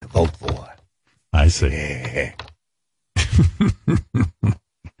see.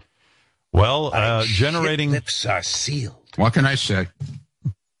 Well, generating lips are sealed. What can I say?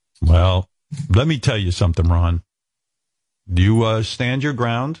 Well, let me tell you something, Ron. You stand your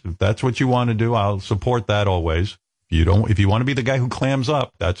ground. If that's what you want to do, I'll support that always. If you want to be the guy who clams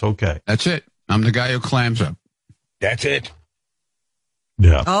up, that's okay. That's it. I'm the guy who clams up. That's it.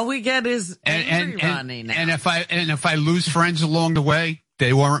 Yeah. All we get is angry Ronnie now. And if I lose friends along the way,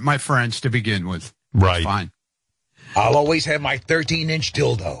 they weren't my friends to begin with. Right. That's fine. I'll always have my 13-inch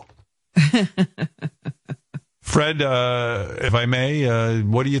dildo. Fred, if I may,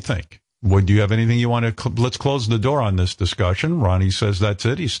 what do you think? Do you have anything you want to... Let's close the door on this discussion. Ronnie says that's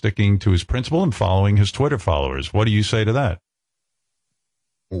it. He's sticking to his principle and following his Twitter followers. What do you say to that?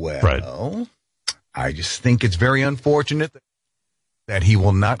 Well, Fred. I just think it's very unfortunate that he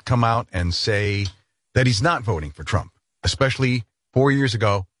will not come out and say that he's not voting for Trump, especially 4 years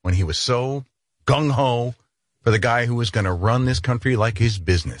ago when he was so gung-ho for the guy who was going to run this country like his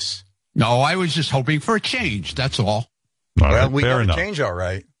business. No, I was just hoping for a change. That's all. Well, we got to change, all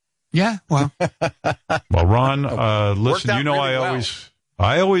right. Yeah, well. Well, Ron, listen, you know really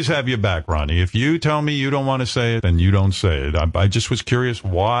I always have your back, Ronnie. If you tell me you don't want to say it, then you don't say it. I just was curious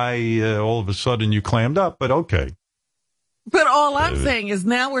why all of a sudden you clammed up, but okay. But all I'm saying is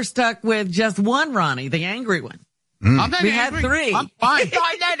now we're stuck with just one Ronnie, the angry one. I'm not angry. We had three. I'm fine.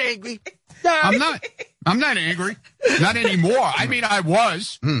 I'm not angry. I'm not angry. Not anymore. I mean, I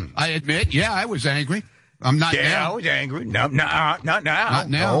was. I admit, yeah, I was angry. I'm not now. I was angry. No, not now. Not now.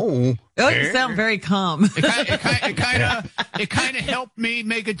 No. Oh, you sound very calm. It kind of helped me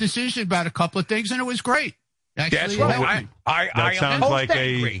make a decision about a couple of things, and it was great. Actually, That's right. That sounds like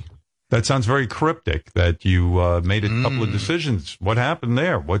that sounds very cryptic. That you made a couple of decisions. What happened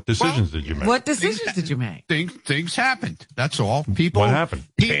there? What decisions did you make? What decisions did you make? Things happened. That's all. People. What happened?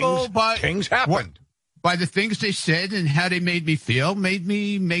 Things happened. By the things they said and how they made me feel, made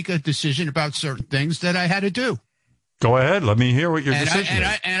me make a decision about certain things that I had to do. Go ahead. Let me hear what your decision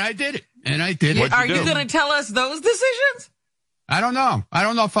is. And I did it. And I did it. Are you going to tell us those decisions? I don't know. I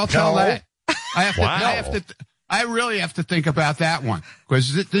don't know if I'll tell that. I really have to think about that one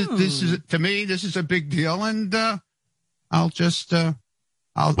because this is, to me, this is a big deal, and I'll just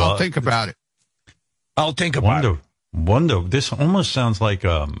I'll think about it. I'll think about it. Wonder. This almost sounds like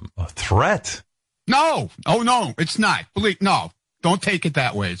a threat. No. Oh, no, it's not. No, don't take it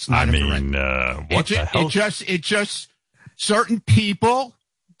that way. It's not a threat. What the hell? It just certain people,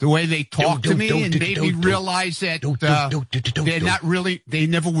 the way they talk to me and made me realize that they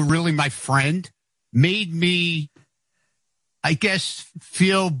never were really my friend, made me, I guess,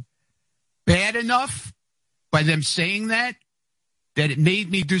 feel bad enough by them saying that it made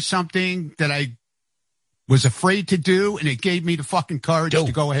me do something that I was afraid to do, and it gave me the fucking courage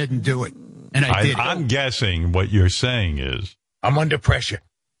to go ahead and do it. And I did. I'm guessing what you're saying is I'm under pressure.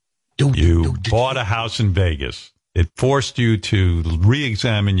 You bought a house in Vegas. It forced you to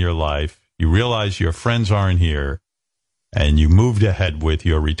re-examine your life. You realize your friends aren't here, and you moved ahead with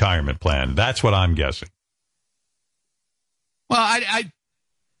your retirement plan. That's what I'm guessing. Well,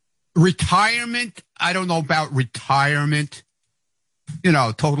 retirement, I don't know about retirement,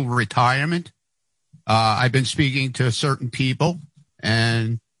 total retirement. I've been speaking to certain people,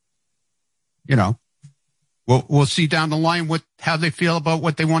 and, we'll see down the line how they feel about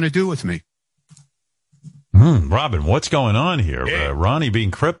what they want to do with me. Robin, what's going on here? Ronnie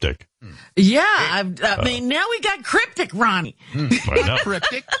being cryptic. Yeah, I mean, now we got cryptic Ronnie. Not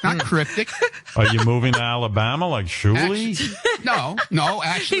cryptic. Are you moving to Alabama like Shuley? No.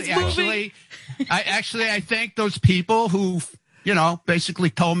 Actually, I thank those people who, basically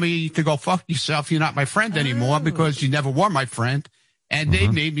told me to go fuck yourself. You're not my friend anymore because you never were my friend. And they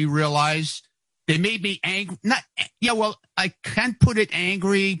made me realize, they made me angry. I can't put it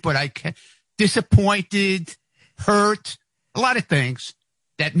angry, but I can. Disappointed, hurt, a lot of things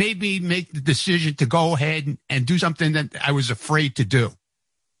that made me make the decision to go ahead and do something that I was afraid to do.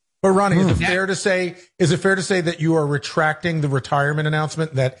 But Ronnie, is it fair to say that you are retracting the retirement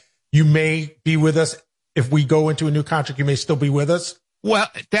announcement, that you may be with us if we go into a new contract, you may still be with us? Well,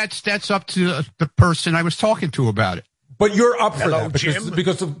 that's up to the person I was talking to about it. But you're up for Hello, that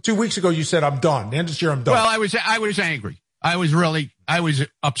because 2 weeks ago you said I'm done. The end of this year I'm done. Well, I was angry. I was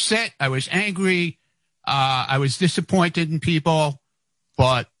upset. I was angry. I was disappointed in people,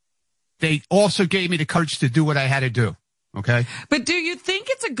 but they also gave me the courage to do what I had to do. Okay. But do you think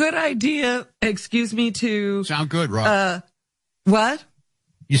it's a good idea, to sound good, Rob? What?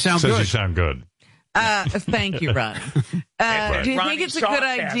 You sound good. You sound good. Thank you, Ronnie. Do you think it's a good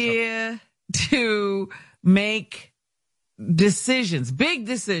idea to make decisions, big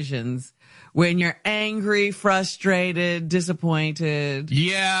decisions, when you're angry, frustrated, disappointed.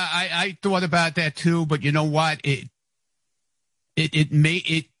 Yeah, I thought about that too, but you know what? It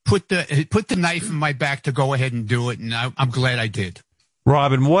put the knife in my back to go ahead and do it, and I'm glad I did.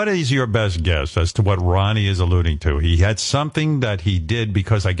 Robin, what is your best guess as to what Ronnie is alluding to? He had something that he did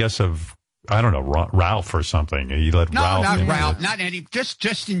because, I guess, of, I don't know, Ralph or something. He let Ralph. No, not Ralph. Not any.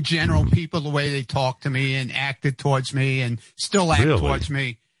 Just in general, people, the way they talk to me and acted towards me and still act towards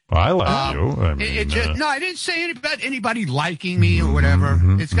me. Well, I like you. I mean, no, I didn't say anything about anybody liking me or whatever.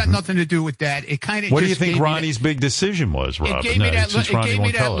 It's got nothing to do with that. It kind of. What do you think Ronnie's big decision was, Robin? It gave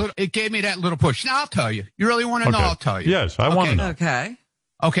me that little push. Now I'll tell you. You really want to know? I'll tell you. Yes, I want to know.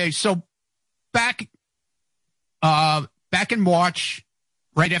 Okay. So back in March,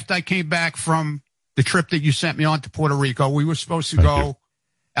 right after I came back from the trip that you sent me on to Puerto Rico, we were supposed to go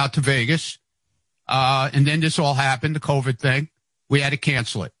out to Vegas, and then this all happened, the COVID thing. We had to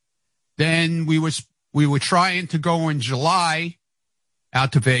cancel it. Then we were trying to go in July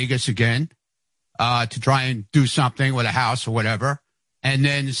out to Vegas again, to try and do something with a house or whatever. And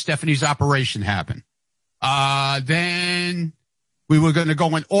then Stephanie's operation happened. Then we were going to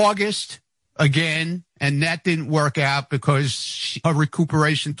go in August again, and that didn't work out because her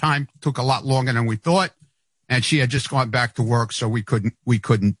recuperation time took a lot longer than we thought. And she had just gone back to work. So we couldn't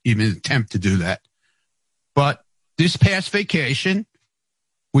even attempt to do that. But this past vacation,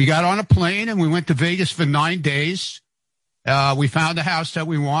 we got on a plane and we went to Vegas for 9 days. We found a house that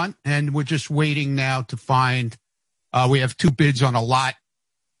we want, and we're just waiting now to find. We have 2 bids on a lot,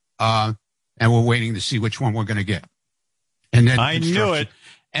 and we're waiting to see which one we're going to get. And then I knew it.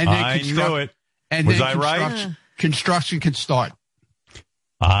 And then I knew it. And was then I right? Construction can start.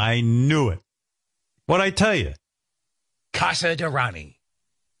 I knew it. What'd I tell you? Casa de Ronnie.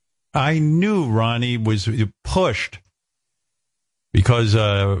 I knew Ronnie was pushed because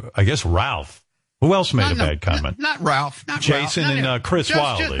I guess Ralph. Who else made a bad comment? Not Ralph. Not Jason Ralph. and Chris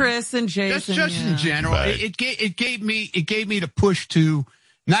Wilder. Just Chris and Jason. Just in general, Right. it gave me the push to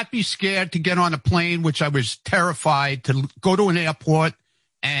not be scared to get on a plane, which I was terrified to go to an airport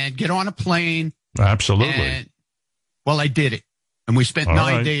and get on a plane. Absolutely. Well, I did it, and we spent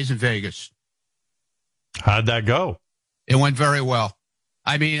 9 days in Vegas. How'd that go? It went very well.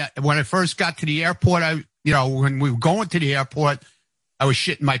 I mean, when I first got to the airport, when we were going to the airport, I was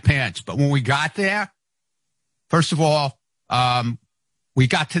shitting my pants. But when we got there, first of all, we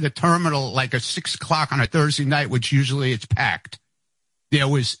got to the terminal like at 6 o'clock on a Thursday night, which usually it's packed. There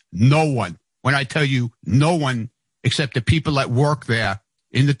was no one. When I tell you no one except the people that work there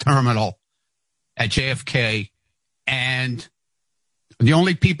in the terminal at JFK. And the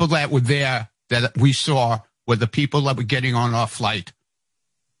only people that were there that we saw were the people that were getting on our flight.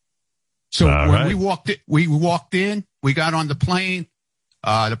 So when we walked in, we got on the plane.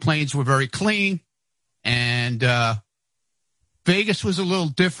 The planes were very clean, and Vegas was a little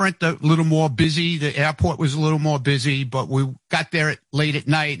different, a little more busy. The airport was a little more busy, but we got there late at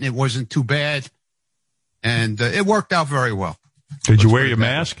night, and it wasn't too bad, and it worked out very well. Did you wear your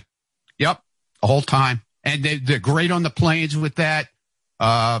mask? Yep, the whole time, and they're great on the planes with that.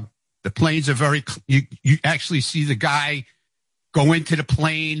 The planes are very. You actually see the guy go into the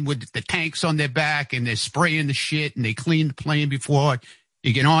plane with the tanks on their back, and they're spraying the shit, and they clean the plane before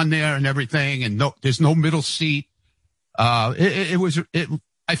you get on there and everything. And there's no middle seat. I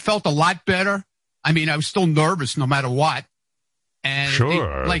felt a lot better. I mean, I was still nervous no matter what. And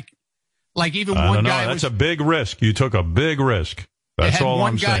sure. Like even one guy. That's a big risk. You took a big risk. That's all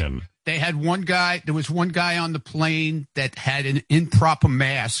I'm saying. They had one guy. There was one guy on the plane that had an improper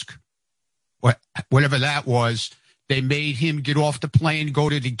mask, whatever that was. They made him get off the plane, go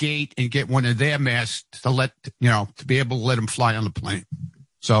to the gate, and get one of their masks to be able to let him fly on the plane.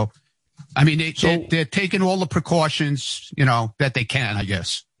 So, I mean, they're taking all the precautions, that they can, I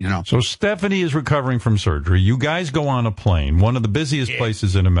guess, So Stephanie is recovering from surgery. You guys go on a plane, one of the busiest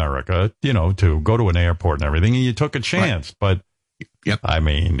places in America, to go to an airport and everything, and you took a chance. Right. But, I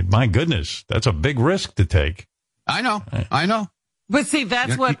mean, my goodness, that's a big risk to take. I know. But see,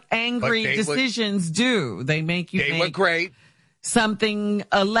 that's what angry decisions do. They make you were great. Something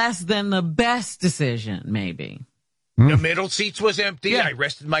less than the best decision, maybe. The middle seats was empty. Yeah. I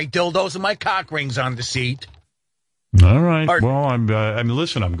rested my dildos and my cock rings on the seat. All right. Well,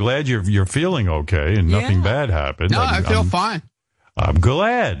 listen, I'm glad you're feeling okay and nothing bad happened. No, I feel fine. I'm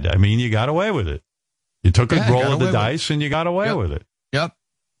glad. I mean, you got away with it. You took a roll of the dice and you got away with it. Yep.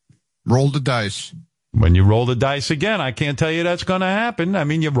 Rolled the dice. When you roll the dice again, I can't tell you that's going to happen. I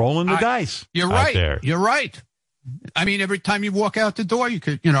mean, you're rolling the dice. You're right. There. You're right. I mean, every time you walk out the door, you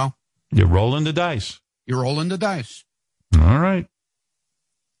could, You're rolling the dice. You're rolling the dice. All right.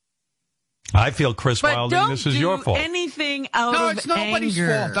 I feel, Chris But Wilding, don't this is do your fault. anything out No, of it's nobody's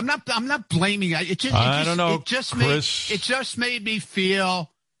anger. fault. I'm not blaming. I don't know, It just Chris. made me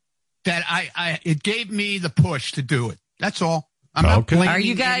feel that it gave me the push to do it. That's all. I'm not Okay. blaming Are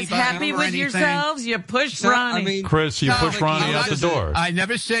you guys anybody happy for with anything. yourselves? You pushed Ronnie. I mean, Chris, you pushed Ronnie out the door. I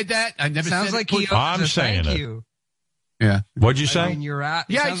never said that. I never sounds said like push. he owes I'm a saying thank it. you. Yeah. What'd you say? I mean, you're at.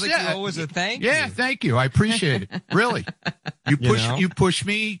 Yeah, sounds like you owe us a thank you. Yeah, thank you. I appreciate it. Really. You know? push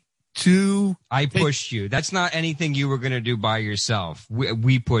me to. I pushed you. That's not anything you were going to do by yourself.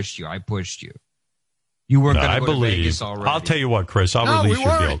 We pushed you. I pushed you. You weren't No, going I to go to believe. Vegas already. I'll tell you what, Chris. I'll No, release we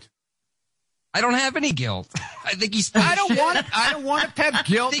your weren't. guilt. I don't have any guilt. I think he's. I don't want to have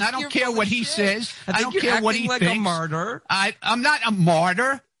guilt. think I don't you're care full what of he shit. says. I I think don't you're care what acting he like thinks. a martyr. I'm not a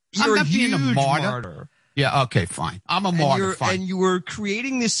martyr. You're I'm a not being a huge martyr. Yeah, okay, fine. I'm a martyr. Fine. And you were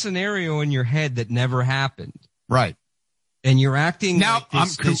creating this scenario in your head that never happened. Right. And you're acting Now, like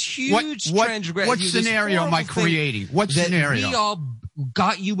this huge transgression. What scenario am I creating? What scenario? We all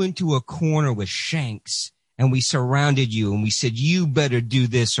got you into a corner with Shanks, and we surrounded you, and we said, you better do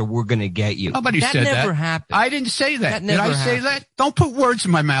this or we're going to get you. Nobody that said that. never happened. I didn't say that. That Did never I say happened. that? Don't put words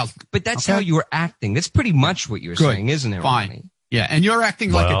in my mouth. But that's Okay. how you were acting. That's pretty much what you're Good. saying, isn't it, Fine. Ronnie? Yeah, and you're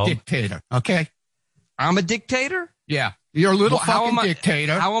acting like Well- a dictator, okay? I'm a dictator? Yeah. You're a little Well, how fucking am I-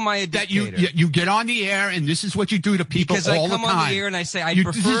 dictator. how am I a That dictator? you get on the air and this is what you do to people Because all I come the time. on the air and I say,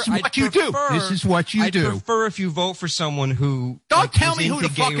 This is what you do. This is what you I'd do. prefer if you vote for someone who Don't tell was me who into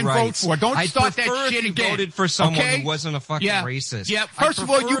to gay fucking rights. vote for. Don't I'd start that prefer if shit you again. voted for someone okay? who wasn't a fucking yeah. racist. Yeah, I'd first of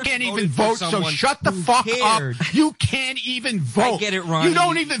all, you prefer can't if you even voted for vote, so someone shut the who fuck cared. up. You can't even vote. I get it, Ronnie. You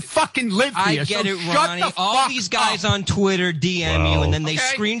don't even fucking live I here. get so it, shut Ronnie. the All fuck these guys up. on Twitter DM you, and then they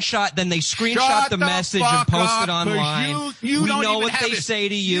Okay. screenshot Shut the message and fuck post up, it 'cause online. You we don't know even what have they a- say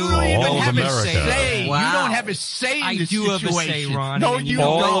to you. You don't even All of have a America. say. Wow. You don't have a say in I this do have a situation. say, Ronnie, No, and you you know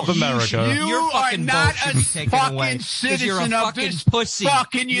All don't. of America. You Your are fucking not vote should a be taken fucking away. 'Cause citizen you're a of fucking this pussy.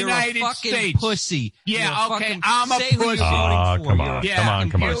 fucking You're United a fucking States. pussy. Yeah, You're a okay, fucking- I'm a say who you're pussy. voting for. Come You're on, a Yeah. come on,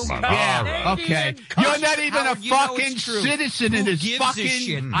 come on, fucking come on. pussy. Yeah, All right. okay. You're not even a Howard, you know fucking it's true. citizen Who in this gives a fucking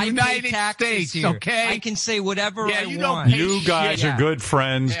shit? I pay United taxes States, here. okay? I can say whatever Yeah, I you don't want. pay You guys shit. are good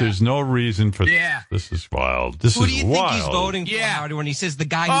friends. Yeah. There's no reason for Yeah. this. Is wild. This Who is do you wild. think he's voting for, Yeah. Howard, when he says the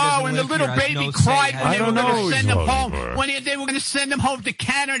guy who doesn't Oh, and live the little here has baby no say, cried has when they I were don't going know to who send he's him voting home. for. When they were going to send him home to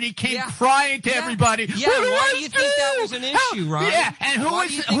Canada, he came Yeah. crying to Yeah. everybody. Yeah, What why I do you think that was an Help. issue, Ronnie? Yeah, and Why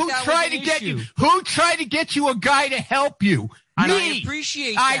do you think who that was tried an to get issue? you? Who tried to get you a guy to help you? And Me. I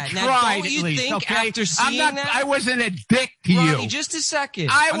appreciate I that. tried Now, don't at you least, think okay? after seeing that, I wasn't a dick to Ronnie, you. just a second.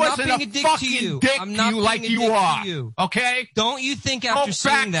 I I'm wasn't not being a dick fucking to you. dick I'm to not you being like a you dick are. to you. Okay? Don't you think Go after back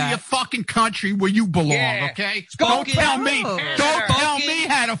seeing to your that? fucking country where you belong, Yeah. okay? Spoken- Don't tell me. Oh. Don't tell me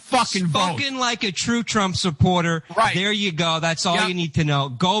how to fucking vote. Spoken like a true Trump supporter. Right. There you go. That's all Yep. you need to know.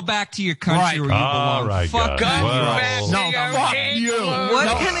 Go back to your country Right. where you All belong. right, Fuck guys. you. Well- No, fuck you. What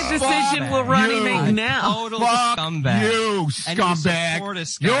No, kind of fuck decision will Ronnie you. make now? Total Fuck scumbag. you, And you scumbag. support a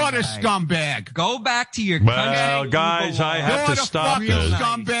You're the scumbag. scumbag. Go back to your country. Well, where you guys, I belong. have You're to the stop fucking this.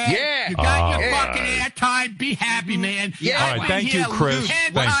 scumbag. Yeah. You got your All fucking right. airtime. Be happy, man. Yeah. All right, thank you, Chris.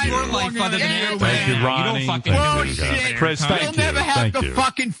 Thank What's you. your life other than Yeah. airtime? Thank you, You Ronnie. don't fucking Thank do you, shit. guys. Chris, thank You'll you. never have Thank the you.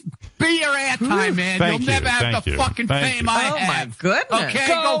 fucking be your airtime, man. Thank You'll never you. have Thank the you. fucking Thank fame you. I Oh, have. my goodness. Okay,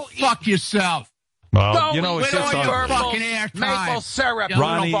 Go go fuck yourself. Well, you Go know, eat it's with just all your ugly. fucking airtime. Maple syrup,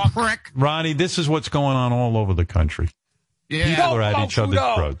 Ronnie- little fuck. Prick. Ronnie, this is what's going on all over the country. Yeah. People are at Go, each other's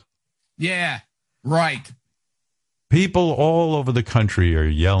Trudeau. throats. Yeah. Right. People all over the country are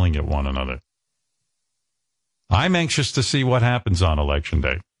yelling at one another. I'm anxious to see what happens on Election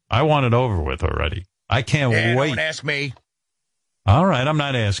Day. I want it over with already. I can't Yeah, wait. don't ask me. All right, I'm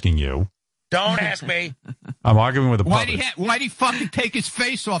not asking you. Don't ask me. I'm arguing with the Why'd public. he fucking take his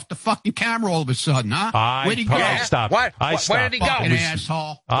face off the fucking camera all of a sudden, huh? Where'd he go? I stopped. What? It. I Where stopped. did he go? Fucking It was-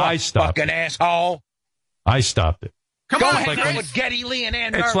 asshole. I stopped. Fucking asshole. I stopped it. Come Go on, ahead Chris. with Getty Lee and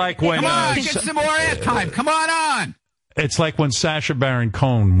Ann It's Murray. like when Come on, get some more airtime. Come on. it's like when Sacha Baron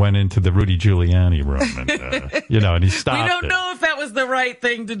Cohen went into the Rudy Giuliani room, and and he stopped. We don't it. know if that was the right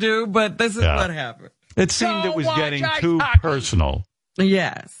thing to do, but this is Yeah. what happened. It seemed it was watch getting ice too hockey. personal.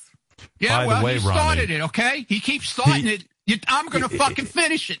 Yes. Yeah, By the well, way, he started Ronnie, it, okay? He keeps starting it. I'm going to fucking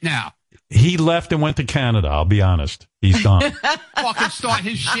finish it now. He left and went to Canada. I'll be honest. He's gone. Fucking start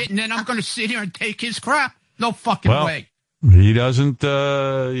his shit, and then I'm going to sit here and take his crap. No fucking Well, way. He doesn't. He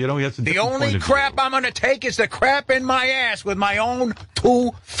has a The different only point of crap view. I'm going to take is the crap in my ass with my own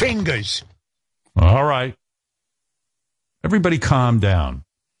 2 fingers. All right. Everybody, calm down.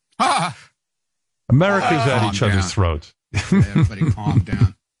 Ah, America's at Calm each other's down. throats. everybody calm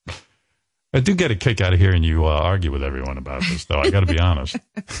down. I do get a kick out of hearing you argue with everyone about this, though. I got to be honest.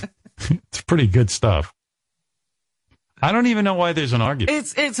 It's pretty good stuff. I don't even know why there's an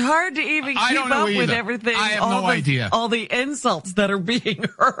argument. It's hard to even keep up with everything. I have no idea. All the insults that are being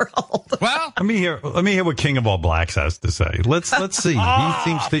hurled. Well, let me hear what King of All Blacks has to say. Let's see. He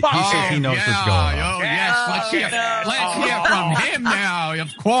says he knows what's going on. Oh yes, let's hear from him now.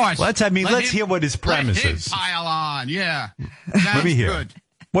 Of course. Let's hear what his premise is. Pile on, yeah. Let me hear. Good.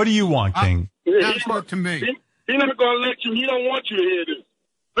 What do you want, King? Sounds good to me. He's not going to let you. He don't want you to hear this.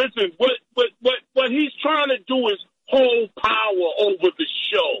 Listen, what he's trying to do is hold power over the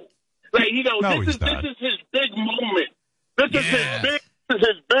show. Like, this is his big moment. This is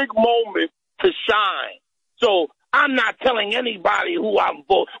his big moment to shine. So I'm not telling anybody who I'm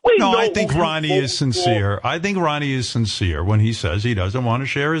voting. I think Ronnie is sincere. I think Ronnie is sincere when he says he doesn't want to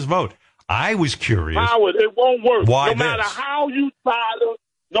share his vote. I was curious. Howard, it won't work. Why no matter how you try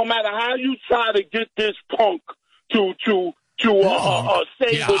to get this punk to say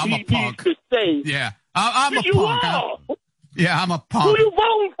what he needs to say. Yeah, I'm a punk. Are. Yeah, I'm a punk. Who you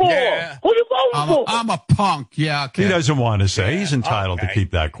voting for? Yeah. Who you voting for? I'm a punk. Yeah, okay. He doesn't want to say. He's entitled to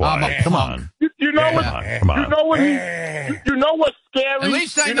keep that quiet. Come on. You know what? Come on. You know what's scary? At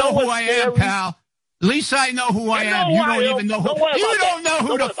least I know who I am, pal. At least I know who I am. You don't even know who. You don't know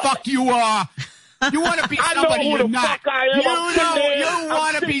who the fuck you are. You want to be somebody you're not. You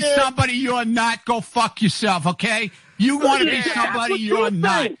want to be somebody you're not. Go fuck yourself, okay? You want to be somebody you're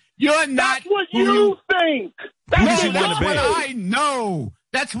not. You're not. That's what you think. That's what I know.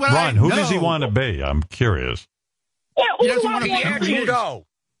 That's what I know. Ron, who does he want to be? I'm curious. He doesn't want to be Trudeau.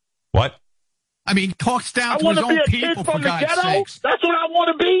 What? I mean, talks down to his own people, for God's sakes. That's what I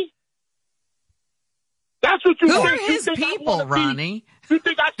want to be. That's what you Who think. are his people, Ronnie? You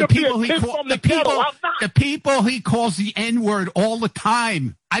think I should be a kid from the ghetto? I'm not. The people he calls the N-word all the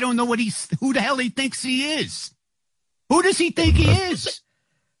time. I don't know who the hell he thinks he is. Who does he think he is?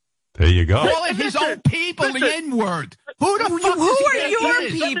 There you go. Calling his own people the N-word. Who the fuck Who does he are think your he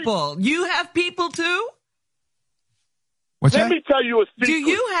is? people? You have people too? What's Let that? me tell you a secret. Do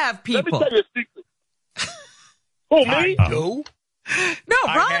you have people? Let me tell you a secret. Who, me? I do. No,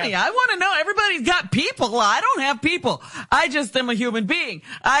 Ronnie, I want to know. Everybody's got people. I don't have people. I just am a human being.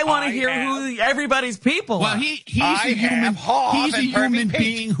 I want to hear who everybody's people are. Well, he's a human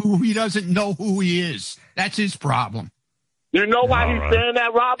being who he doesn't know who he is. That's his problem. You know why he's saying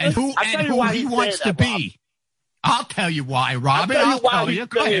that, Robin? And who he wants to be. I'll tell you why, Robin. I'll tell you.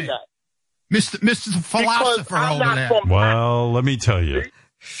 Go ahead. Mr. Philosopher over there. Well, let me tell you.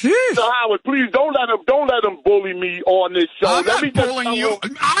 So Howard, please don't let him bully me on this show. I'm not bullying you.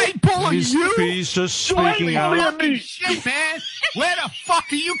 I bully you. He's just speaking out. Shit, man. Where the fuck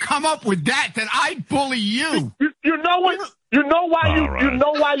do you come up with that I bully you? You know what? You know why you? Right. You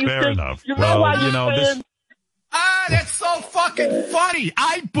know why you Fair think? enough. You know why you this. That's so fucking funny.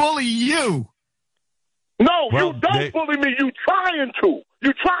 I bully you. No, you don't bully me. You trying to.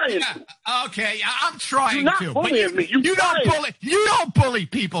 You trying to. Yeah, okay, I'm trying You're not to. bullying me. You don't bully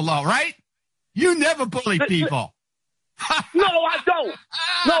people, though, right? You never bully people. No, I don't.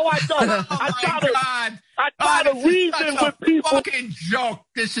 No, I don't. I try to reason with people. Fucking joke.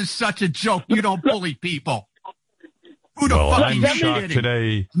 This is such a joke. You don't bully people. Who the fuck I'm shocked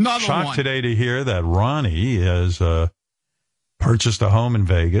today. Today to hear that Ronnie has purchased a home in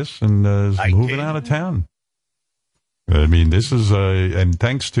Vegas and is moving out of town. I mean, this is and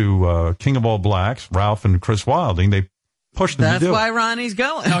thanks to King of All Blacks, Ralph and Chris Wilding, they pushed him to do it. That's why Ronnie's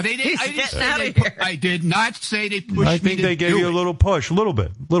going. No, they didn't. I did not say they pushed me. I think they gave you a little push, a little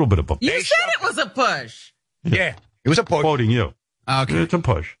bit of a push. You said it was a push. Yeah, it was a push. Quoting you. Okay, it's a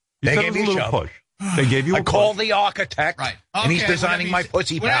push. They gave me a little push. They gave you a push. I called the architect, right? And he's designing my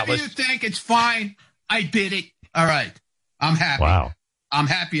pussy palace. Whatever you think, it's fine. I did it. All right, I'm happy. Wow, I'm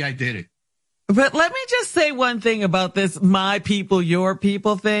happy I did it. But let me just say one thing about this my people, your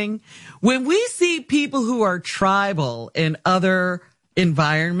people thing. When we see people who are tribal in other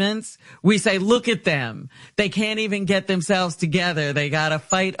environments, we say, look at them. They can't even get themselves together. They got to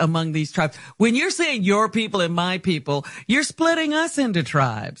fight among these tribes. When you're saying your people and my people, you're splitting us into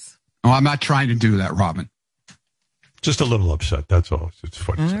tribes. Oh, I'm not trying to do that, Robin. Just a little upset. That's all. It's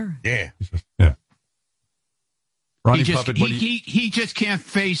funny. Right. Yeah. Ronnie he just can't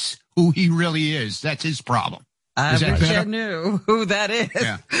face who he really is. That's his problem. I wish I knew who that is.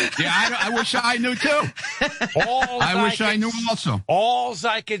 Yeah, I wish I knew too. I wish I knew also. All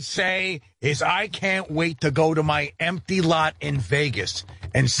I could say is I can't wait to go to my empty lot in Vegas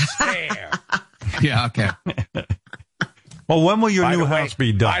and stare. Yeah, okay. Well, when will your new house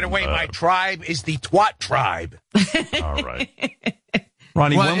be done? By the way, my tribe is the Twat tribe. All right.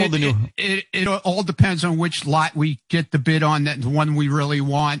 Ronnie, when will the new... It all depends on which lot we get the bid on, the one we really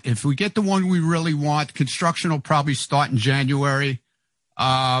want. If we get the one we really want, construction will probably start in January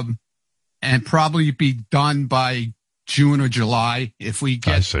and probably be done by June or July. If we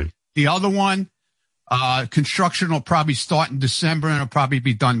get the other one, construction will probably start in December and it'll probably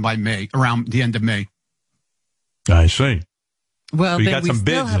be done by May, around the end of May. I see. Well, so then we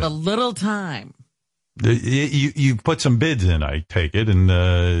still have a little time. You put some bids in, I take it, and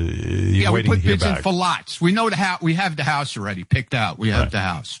you're waiting to hear back. We put bids in for lots. We know we have the house already picked out. We have the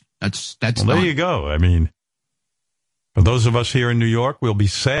house. That's well, done. There you go. I mean, for those of us here in New York, we'll be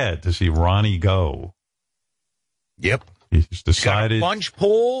sad to see Ronnie go. Yep. He's decided. He's got a plunge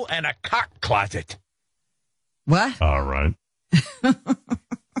pool and a cock closet. What? All right.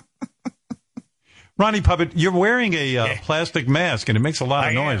 Ronnie Puppet, you're wearing a plastic mask, and it makes a lot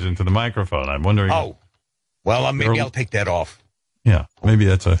of noise into the microphone. I'm wondering. Oh, well, maybe I'll take that off. Yeah, maybe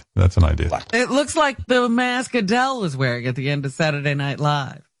that's an idea. It looks like the mask Adele was wearing at the end of Saturday Night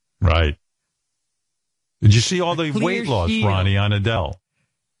Live. Right. Did you see all the weight loss, Ronnie, on Adele?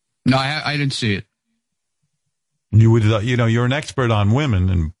 No, I didn't see it. You would, you're an expert on women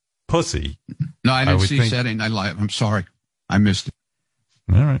and pussy. No, I didn't see Saturday Night Live. I'm sorry, I missed it.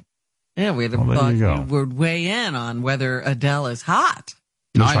 All right. Yeah, we'd have thought you would weigh in on whether Adele is hot.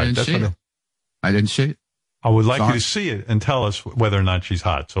 No, I didn't see it. I didn't see it. I would like you to see it and tell us whether or not she's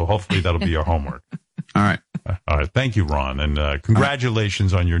hot. So hopefully that'll be your homework. All right. All right. Thank you, Ron. And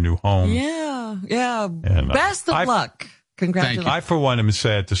congratulations on your new home. Yeah. Yeah. And, best of luck. Congratulations. I, for one, am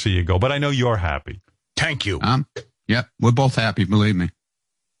sad to see you go, but I know you're happy. Thank you. Yeah, we're both happy, believe me.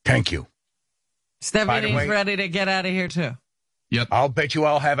 Thank you. Stephanie's ready to get out of here, too. Yep. I'll bet you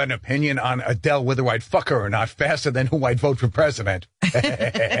I'll have an opinion on Adele, whether I'd fuck her or not, faster than who I'd vote for president. Probably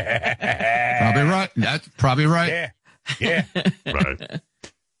right. That's probably right. Yeah. Right.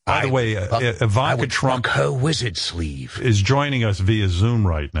 By the way, Ivanka Trump, her wizard sleeve, is joining us via Zoom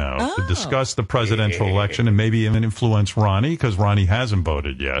right now to discuss the presidential election and maybe even influence Ronnie, because Ronnie hasn't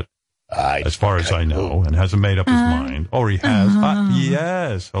voted yet. As far as I know, and hasn't made up his mind. Oh, he has.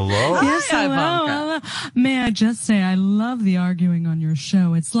 Yes. Hello. Yes, hello. May I just say, I love the arguing on your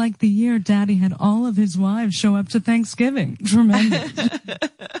show. It's like the year Daddy had all of his wives show up to Thanksgiving. Tremendous.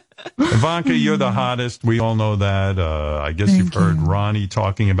 Ivanka, you're the hottest. We all know that. I guess you've heard Ronnie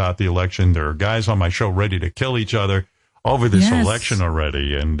talking about the election. There are guys on my show ready to kill each other over this election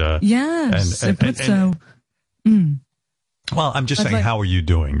already. And yes, and, I put so. Well, I'm just saying, how are you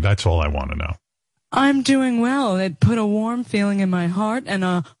doing? That's all I want to know. I'm doing well. It put a warm feeling in my heart and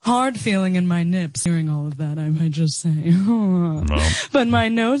a hard feeling in my nips. Hearing all of that, I might just say. But my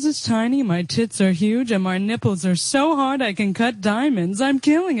nose is tiny, my tits are huge, and my nipples are so hard I can cut diamonds. I'm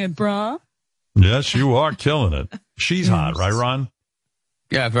killing it, brah. Yes, you are killing it. She's hot, right, Ron?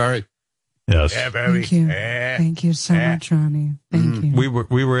 Yeah, very. Yes. Yeah, very. Thank you. Thank you so much, Ronnie. Thank you.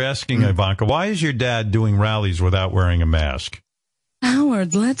 We were asking Ivanka, why is your dad doing rallies without wearing a mask?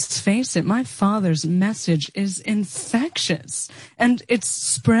 Howard, let's face it, my father's message is infectious, and it's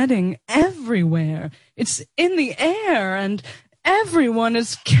spreading everywhere. It's in the air, and everyone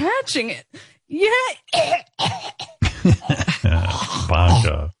is catching it. Yeah.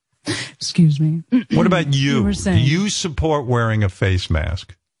 Ivanka. Excuse me. What about you? were saying. Do you support wearing a face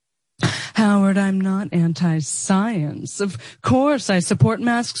mask? Howard, I'm not anti-science. Of course, I support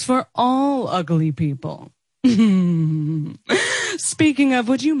masks for all ugly people. Speaking of,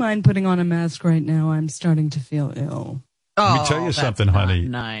 would you mind putting on a mask right now? I'm starting to feel ill. Let me tell you something, honey.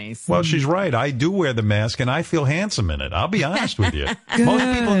 Nice. Well, she's right. I do wear the mask, and I feel handsome in it. I'll be honest with you.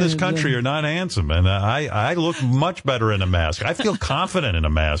 Most people in this country are not handsome, and I look much better in a mask. I feel confident in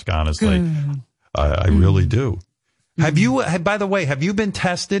a mask, honestly. I really do. Have you, by the way, have you been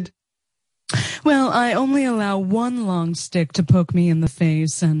tested? Well, I only allow one long stick to poke me in the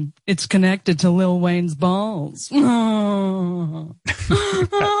face, and it's connected to Lil Wayne's balls. I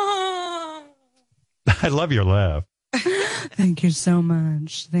love your laugh. Thank you so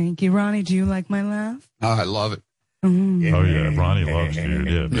much. Thank you. Ronnie, do you like my laugh? Oh, I love it. Mm. Oh, yeah. Ronnie loves you.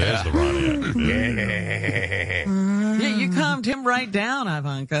 Yeah, there's the Ronnie. Yeah, you calmed him right down,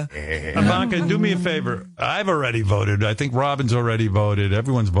 Ivanka. Ivanka, do me a favor. I've already voted. I think Robin's already voted.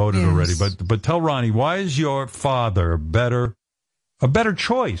 Everyone's voted already. But tell Ronnie, why is your father a better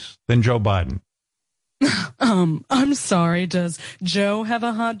choice than Joe Biden? I'm sorry. Does Joe have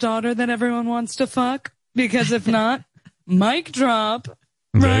a hot daughter that everyone wants to fuck? Because if not, mic drop.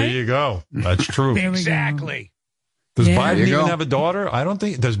 Right? There you go. That's true. Exactly. Does Biden even have a daughter? I don't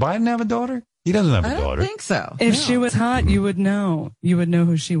think. Does Biden have a daughter? He doesn't have a daughter. I don't think so. If she was hot, you would know. You would know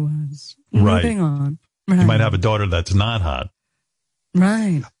who she was. Right. Moving on. Right. You might have a daughter that's not hot.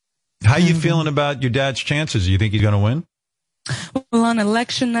 Right. How you feeling about your dad's chances? Do you think he's going to win? Well, on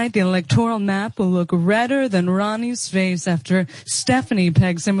election night, the electoral map will look redder than Ronnie's face after Stephanie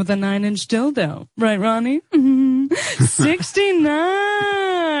pegs him with a 9-inch dildo. Right, Ronnie?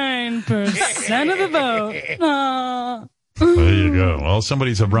 69% of the vote. Aww. There you go. Well,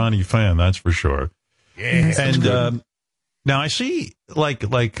 somebody's a Ronnie fan, that's for sure. Yeah. And now I see,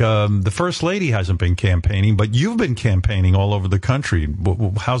 the First Lady hasn't been campaigning, but you've been campaigning all over the country.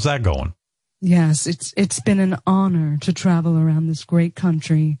 How's that going? Yes, it's been an honor to travel around this great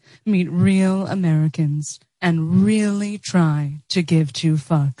country, meet real Americans, and really try to give 2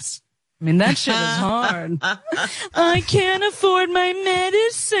 fucks. I mean, that shit is hard. I can't afford my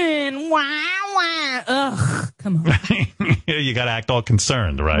medicine. Wah. Ugh, come on. You got to act all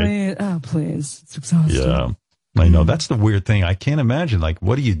concerned, right? Wait, oh, please. It's exhausting. Yeah. I know. That's the weird thing. I can't imagine,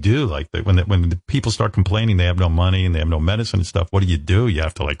 what do you do? When the people start complaining they have no money and they have no medicine and stuff, what do? You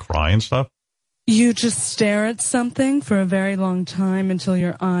have to, cry and stuff? You just stare at something for a very long time until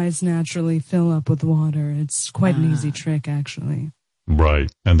your eyes naturally fill up with water. It's quite an easy trick, actually.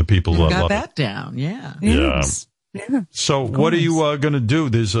 Right. And the people love got it. that down, yeah. Yes. Yeah. So what are you going to do?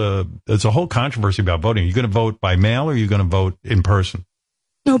 There's a whole controversy about voting. Are you going to vote by mail or are you going to vote in person?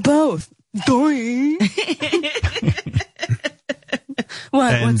 No, both. Doing.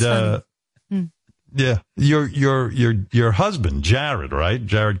 What's funny? Yeah, your husband, Jared, right?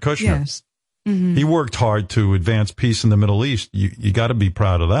 Jared Kushner. Yes. Mm-hmm. He worked hard to advance peace in the Middle East. You got to be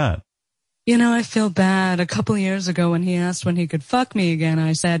proud of that. I feel bad. A couple of years ago when he asked when he could fuck me again,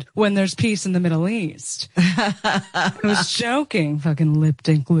 I said, when there's peace in the Middle East. I was joking, fucking lip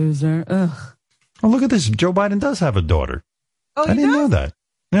dink loser. Ugh. Oh, look at this. Joe Biden does have a daughter. Oh, I didn't know that.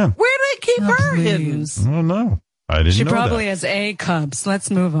 Yeah. Where do they keep her hidden? I don't know. I didn't know that. She probably has A cups.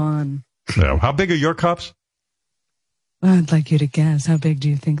 Let's move on. Yeah. How big are your cups? I'd like you to guess. How big do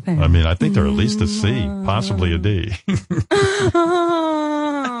you think they are? I mean, I think they're at least a C, possibly a D.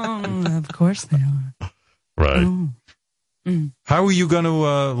 Of course they are. Right. How are you going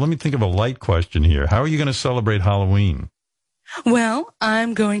to, let me think of a light question here. How are you going to celebrate Halloween? Well,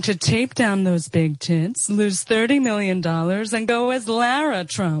 I'm going to tape down those big tits, lose $30 million, and go as Lara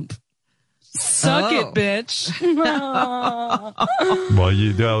Trump. Suck it, bitch. Well,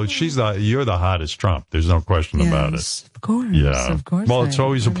 you're the hottest Trump. There's no question about it. Of course. Yeah. Of course. Well, it's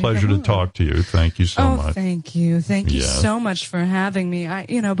always a pleasure to talk to you. Thank you so much. Thank you. Thank you so much for having me.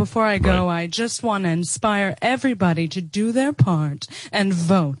 Before I go, I just want to inspire everybody to do their part and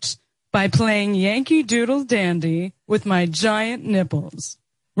vote by playing Yankee Doodle Dandy with my giant nipples.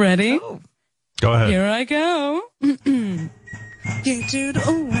 Ready? Oh. Go ahead. Here I go. Yankee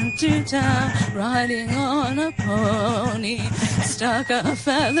Doodle went to town, riding on a pony, stuck a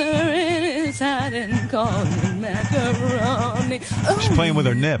feather in his hat and called me macaroni. She's playing with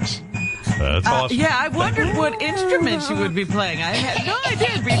her nips. That's awesome. Yeah, I wondered what instrument she would be playing. I had no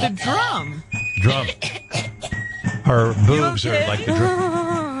idea it'd be the drum. Drum. Her boobs are like the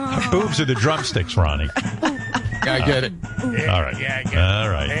Her boobs are the drumsticks, Ronnie. I get it. All right. Yeah, I get it. All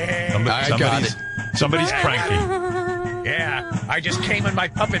right. I got it. Somebody's cranky. Yeah, I just came in my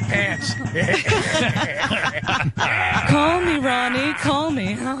puppet pants. Call me, Ronnie. Call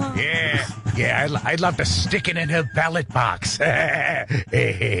me. Yeah, I'd love to stick it in her ballot box. All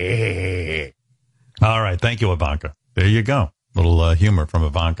right. Thank you, Ivanka. There you go. Little humor from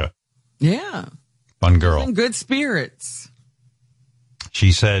Ivanka. Yeah. Fun girl. In good spirits.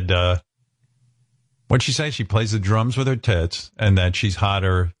 She said, what'd she say? She plays the drums with her tits and that she's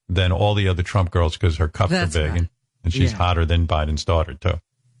hotter than all the other Trump girls because her cups are big. Right. And she's hotter than Biden's daughter, too.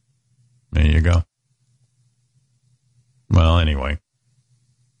 There you go. Well, anyway.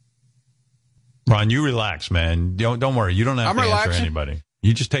 Ron, you relax, man. Don't worry. You don't have to answer anybody.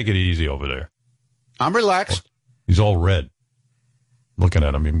 You just take it easy over there. I'm relaxed. He's all red. Looking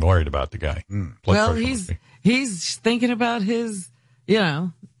at him, I'm worried about the guy. Well, he's thinking about his,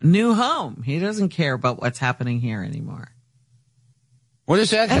 new home. He doesn't care about what's happening here anymore. What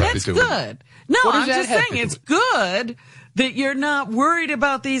does that have to do with it? And that's good. No, I'm just saying it's good that you're not worried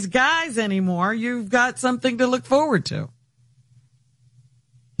about these guys anymore. You've got something to look forward to.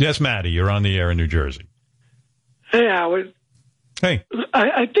 Yes, Maddie, you're on the air in New Jersey. Hey, Howard. Hey.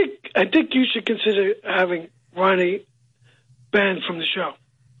 I think you should consider having Ronnie banned from the show.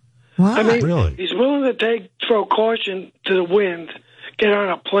 What? I mean, really? He's willing to throw caution to the wind, get on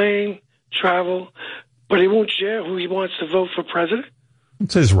a plane, travel, but he won't share who he wants to vote for president.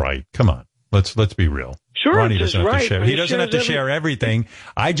 It's his right. Come on. Let's be real. Sure, Ronnie it's doesn't his have to right. share. He doesn't have to share everything.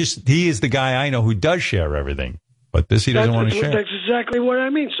 He is the guy I know who does share everything. But this he doesn't want to share. That's exactly what I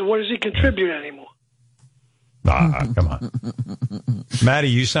mean. So what does he contribute anymore? Come on. Maddie,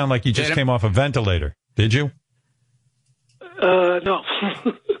 you sound like you just came off a ventilator. Did you? No.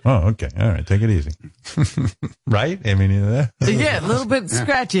 Oh, okay. All right. Take it easy. Right? I mean, yeah, a little bit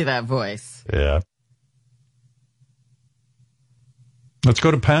scratchy, that voice. Yeah. Let's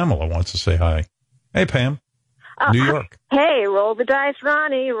go to Pamela wants to say hi. Hey, Pam. New York. Hey, roll the dice,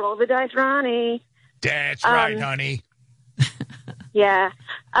 Ronnie. Roll the dice, Ronnie. That's right, honey. Yeah.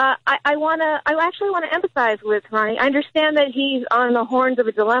 I actually want to empathize with Ronnie. I understand that he's on the horns of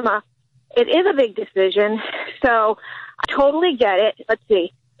a dilemma. It is a big decision, so I totally get it. Let's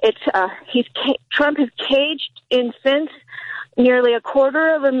see. Trump has caged infants, nearly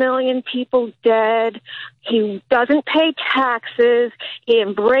 250,000 people dead. He doesn't pay taxes. He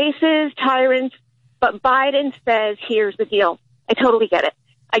embraces tyrants. But Biden says, here's the deal. I totally get it.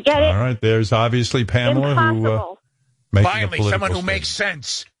 I get it. All right. There's obviously Pamela Impossible. Finally, someone who makes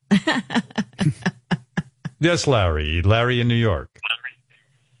sense. Yes, Larry. Larry in New York.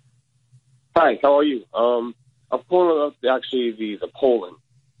 Hi, how are you? I'm calling up actually the polling.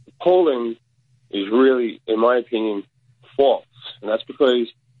 The polling is really, in my opinion, false. And that's because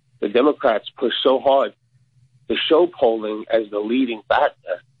the Democrats push so hard to show polling as the leading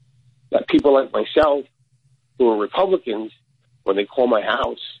factor that people like myself, who are Republicans, when they call my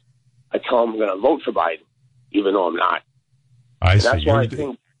house, I tell them I'm going to vote for Biden, even though I'm not. I see. That's why I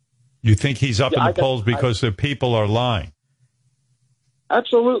think. You think he's up in the polls because the people are lying?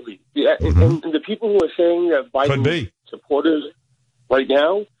 Absolutely. Yeah, and the people who are saying that Biden supporters right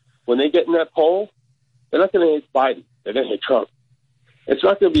now, when they get in that poll, they're not going to hit Biden. They're going to hit Trump. It's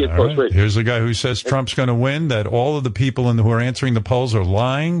not going to be a close race. Here's a guy who says Trump's going to win, that all of the people who are answering the polls are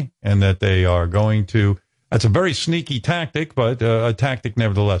lying, and that they are going to. That's a very sneaky tactic, but a tactic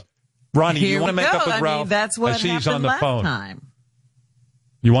nevertheless. Ronnie, you want to make up with Ralph? That's what I see he's on happened the last phone. time.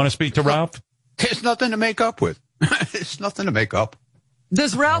 You want to speak to Ralph? There's nothing to make up with. There's nothing to make up.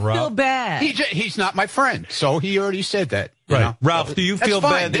 Does Ralph feel bad? He's not my friend, so he already said that. Right. Know? Ralph, do you feel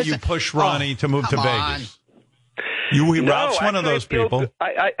bad that you push Ronnie to move to Vegas? Ralph's one of those people.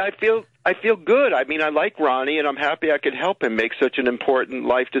 I feel good. I mean, I like Ronnie, and I'm happy I could help him make such an important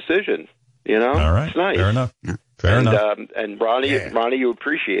life decision. You know, all right, it's nice. Fair enough. Fair enough. And Ronnie, you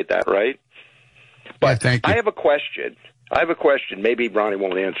appreciate that, right? But thank you. I have a question. Maybe Ronnie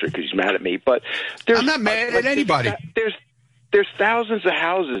won't answer because he's mad at me. But I'm not mad at anybody. There's thousands of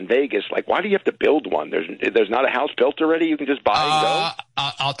houses in Vegas. Like, why do you have to build one? There's not a house built already. You can just buy and go.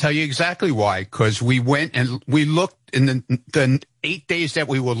 I'll tell you exactly why. Because we went and we looked in the 8 days that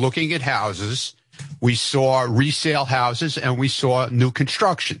we were looking at houses. We saw resale houses and we saw new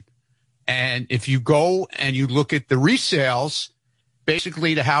construction. And if you go and you look at the resales,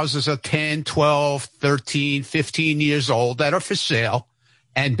 basically the houses are 10, 12, 13, 15 years old that are for sale.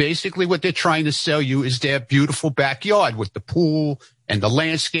 And basically what they're trying to sell you is their beautiful backyard with the pool and the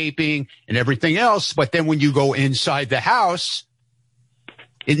landscaping and everything else. But then when you go inside the house,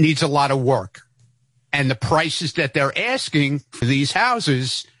 it needs a lot of work. And the prices that they're asking for these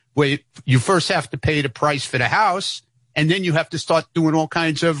houses, where you first have to pay the price for the house, and then you have to start doing all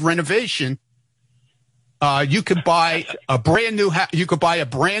kinds of renovation. You could buy a brand new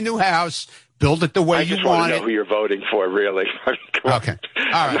house, build it the way you want it. I just want to know who you're voting for, really. Okay.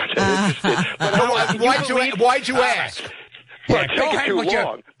 All right. Why'd you ask? Well, take too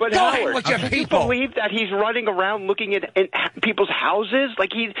long. But Howard, do you believe that he's running around looking at people's houses?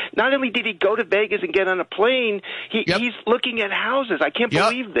 Like, he not only did he go to Vegas and get on a plane, he's looking at houses. I can't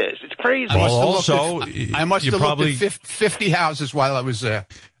believe this. It's crazy. I must have looked at 50 houses while I was there.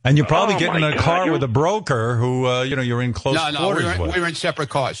 And you're probably getting in a car with a broker who, you're in close quarters with. We were in separate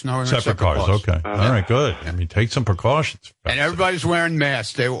cars. No, we were separate cars. Okay. All right, good. I mean, take some precautions. And everybody's wearing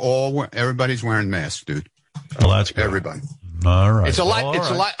masks. Everybody's wearing masks, dude. Well, that's good. Everybody. All right. It's a lot.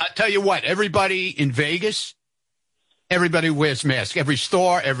 A lot. I tell you what, everybody in Vegas, everybody wears masks. Every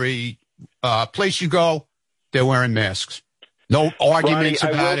store, every place you go, they're wearing masks. No arguments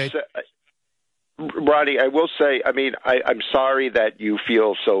about it. Ronnie, I will say, I mean, I'm sorry that you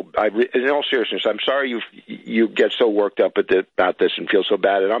feel so. In all seriousness, I'm sorry you get so worked up about this and feel so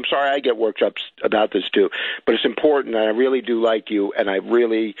bad. And I'm sorry I get worked up about this too. But it's important, and I really do like you, and I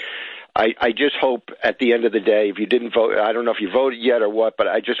just hope at the end of the day, if you didn't vote, I don't know if you voted yet or what, but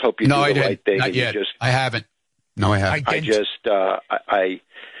I just hope you do the right thing. Not yet. I haven't. No, I haven't. I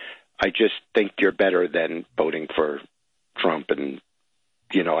just think you're better than voting for Trump, and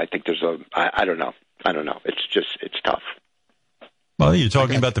I think there's I don't know. It's tough. Well, you're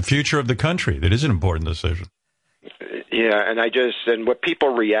talking about the future of the country. That is an important decision. Yeah, and what people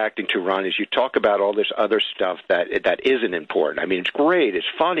are reacting to, Ron, is you talk about all this other stuff that isn't important. I mean, it's great, it's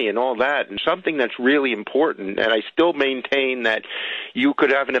funny and all that, and something that's really important, and I still maintain that you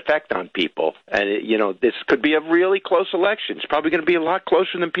could have an effect on people. And, this could be a really close election. It's probably going to be a lot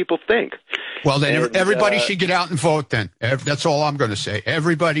closer than people think. Well, then everybody should get out and vote then. That's all I'm going to say.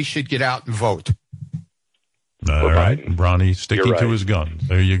 Everybody should get out and vote. All right. Ronnie sticking to his guns.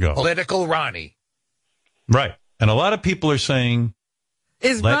 There you go. Political Ronnie. Right. And a lot of people are saying...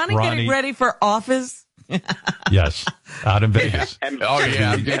 Is Ronnie getting ready for office? Yes. Out in Vegas. I'm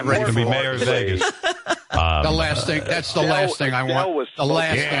getting ready to be mayor of Vegas. The last thing. That's the last thing I want. The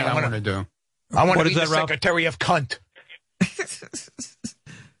last thing I want to do. I want to be the Secretary of Cunt.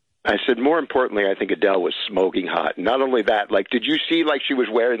 I said, more importantly, I think Adele was smoking hot. Not only that, did you see, she was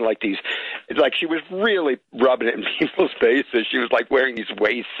wearing, these, she was really rubbing it in people's faces. She was, wearing these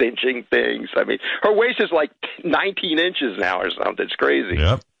waist-cinching things. I mean, her waist is, 19 inches now or something. It's crazy.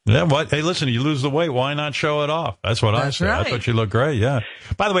 Yep. Yeah, what? Hey, listen, you lose the weight. Why not show it off? That's what I said. Right. I thought you looked great, yeah.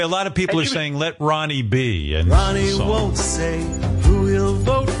 By the way, a lot of people are saying, let Ronnie be. And Ronnie won't say who he'll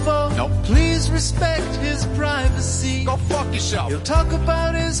vote for. Nope. Please respect his privacy. Go fuck yourself. He'll talk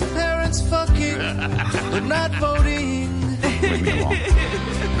about his parents fucking, but not voting. Leave me alone.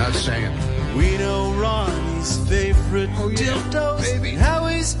 Not saying. We know Ronnie's favorite dildos, baby. How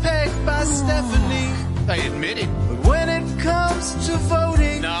he's pegged by Stephanie. I admit it. But when it comes to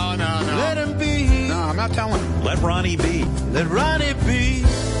voting, no. Let him be. No, I'm not telling him. Let Ronnie be. Let Ronnie be.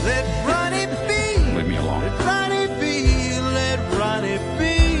 Let Ronnie be. Leave me alone. Let Ronnie be. Let Ronnie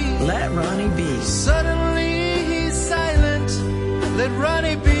be. Let Ronnie be. Suddenly he's silent. Let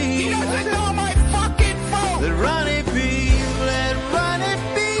Ronnie be. He doesn't know my fucking vote. Let Ronnie be. Let Ronnie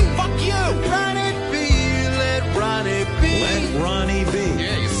be. Fuck you. Let Ronnie be. Let Ronnie be. Let Ronnie be.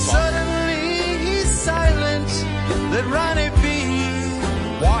 Yeah, you fuck. Suddenly he's silent. Let Ronnie be.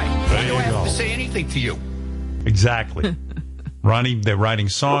 Why? Why do I have to say anything to you? Exactly. Ronnie, they're writing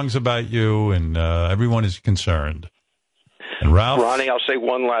songs about you, and everyone is concerned. And Ralph? Ronnie, I'll say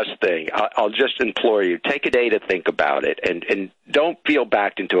one last thing. I'll just implore you, take a day to think about it, and don't feel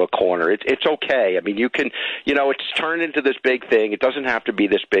backed into a corner. It's okay. I mean, you can, it's turned into this big thing. It doesn't have to be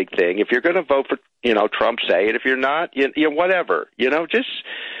this big thing. If you're going to vote for, Trump, say it. If you're not, whatever.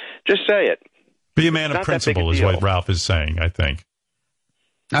 Just say it. Be a man of principle is what Ralph is saying, I think.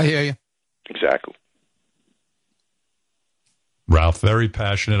 I hear you. Exactly. Ralph, very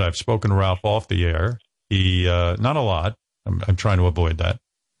passionate. I've spoken to Ralph off the air. He, not a lot. I'm trying to avoid that.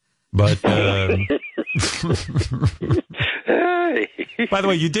 But, by the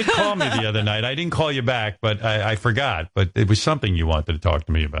way, you did call me the other night. I didn't call you back, but I forgot. But it was something you wanted to talk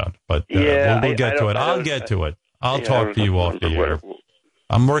to me about. But we'll get to it. I'll get to it. I'll talk to you off the air.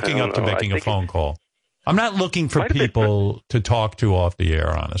 I'm working up to making a phone call. I'm not looking for people to talk to off the air,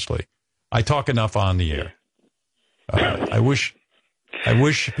 honestly. I talk enough on the air. I wish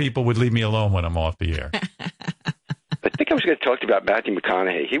people would leave me alone when I'm off the air. I think I was going to talk to you about Matthew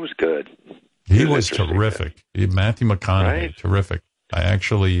McConaughey. He was good. He was terrific. Matthew McConaughey, right? Terrific. I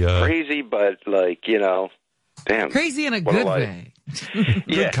actually... crazy, but damn. Crazy in a good way.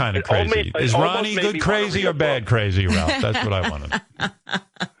 Good kind of crazy. Is Ronnie good crazy or bad crazy, Ralph? That's what I want to know.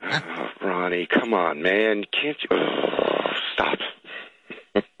 Ronnie, come on, man. Can't you... stop.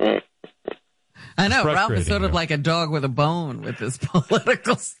 I know. Ralph is sort of like a dog with a bone with this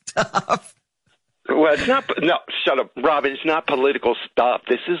political stuff. Well, it's not. No, shut up, Robin. It's not political stuff.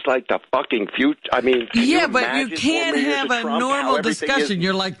 This is like the fucking future. I mean, but you can't have a normal discussion.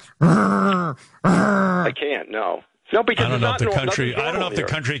 You're like, I can't. No, because I don't know if the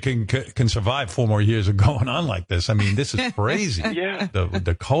country can survive 4 more years of going on like this. I mean, this is crazy. Yeah,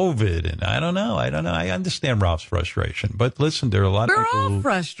 the COVID, and I don't know. I understand Ralph's frustration, but listen, there are a lot of people. We're all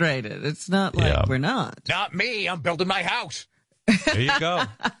frustrated. It's not like we're not. Not me. I'm building my house. There you go.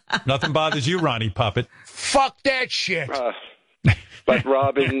 Nothing bothers you, Ronnie Puppet. Fuck that shit. But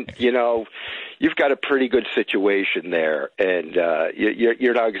Robin, you've got a pretty good situation there, and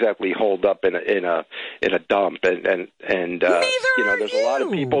you're not exactly holed up in a dump, and there's a lot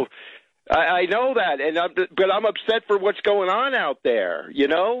of people. I know that, but I'm upset for what's going on out there.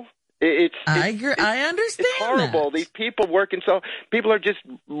 I agree. I understand. It's horrible. That. These people working people are just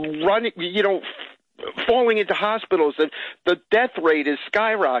running. Falling into hospitals, and the death rate is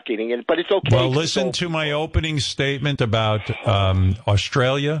skyrocketing. But it's okay. Well, listen to my opening statement about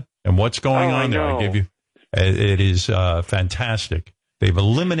Australia and what's going on there. I give you, it is fantastic. They've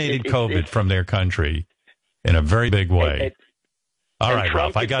eliminated COVID from their country in a very big way. All right,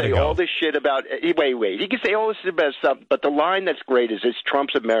 Trump Ralph, I got to go. All this shit about wait. He can say all this about stuff, but the line that's great is it's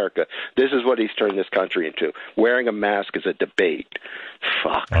Trump's America. This is what he's turned this country into. Wearing a mask is a debate.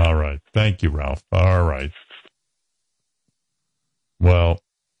 Fuck. All right. Thank you, Ralph. All right. Well,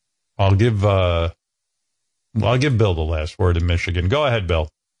 I'll give Bill the last word in Michigan. Go ahead, Bill.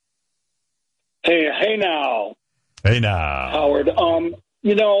 Hey now. Hey now. Howard.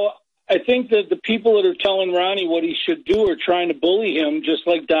 I think that the people that are telling Ronnie what he should do are trying to bully him, just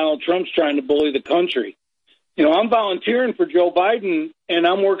like Donald Trump's trying to bully the country. I'm volunteering for Joe Biden, and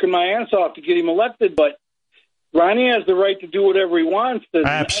I'm working my ass off to get him elected, but Ronnie has the right to do whatever he wants.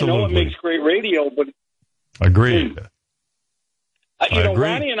 Absolutely. I know it makes great radio, but... Agreed.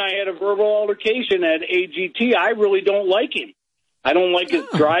 Ronnie and I had a verbal altercation at AGT. I really don't like him. I don't like his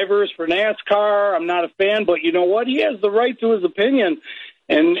drivers for NASCAR. I'm not a fan, but you know what? He has the right to his opinion.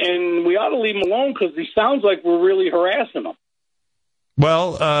 And we ought to leave him alone because he sounds like we're really harassing him.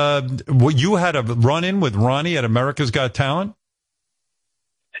 Well, you had a run-in with Ronnie at America's Got Talent?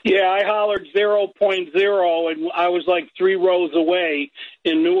 Yeah, I hollered 0.0, and I was like 3 rows away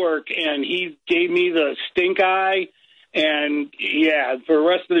in Newark, and he gave me the stink eye. And, yeah, for the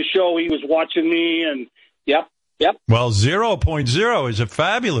rest of the show, he was watching me, and, yep. Well, 0.0 is a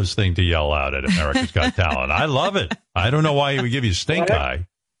fabulous thing to yell out at America's Got Talent. I love it. I don't know why he would give you stink eye.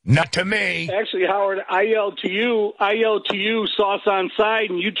 Not to me. Actually, Howard, I yelled to you, sauce on side,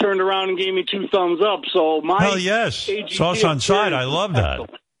 and you turned around and gave me 2 thumbs up. So Hell yes. Sauce on side. I love that.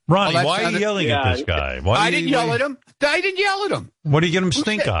 Ronnie, why are you yelling at this guy? I didn't yell at him. What do you get him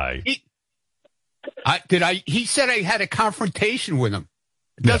stink eye? He said I had a confrontation with him.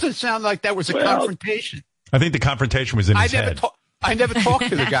 It doesn't sound like that was a confrontation. I think the confrontation was in his head. I never talked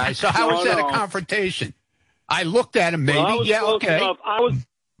to the guy, so how is that a confrontation? I looked at him, maybe. Okay.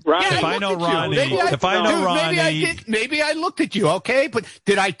 If I know Ronnie, maybe I looked at you, okay? But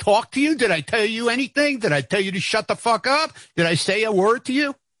did I talk to you? Did I tell you anything? Did I tell you to shut the fuck up? Did I say a word to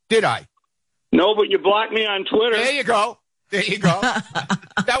you? Did I? No, but you blocked me on Twitter. There you go.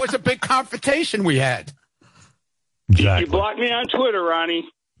 That was a big confrontation we had. Exactly. You blocked me on Twitter, Ronnie.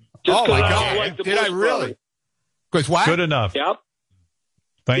 Oh, my God. Did I really? Because what? Good enough. Yep.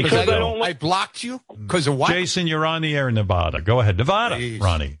 Thank you. I blocked you? Because of what? Jason, you're on the air in Nevada. Go ahead. Nevada,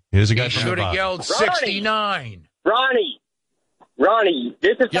 Ronnie. Here's a guy from should Nevada. have yelled 69. Ronnie,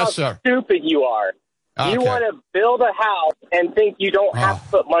 this is how stupid you are. Okay. You want to build a house and think you don't have to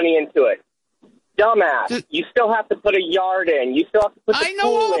put money into it. Dumbass. You still have to put a yard in. You still have to put the I know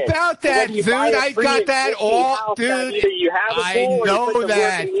pool all in. about that, dude. I got that all, dude. I know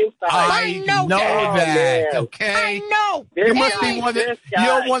that. I know that. Okay. I know. You must be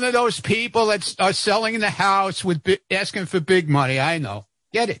you're one of those people that are selling the house with asking for big money. I know.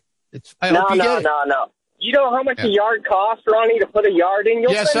 Get it. No. You know how much a yard costs, Ronnie, to put a yard in?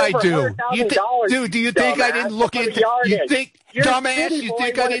 Yes, I do. Dude, do you think I didn't look into it? You think, dumbass, you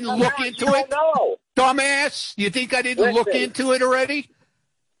think I didn't look into it? Dumbass, you think I didn't look into it already?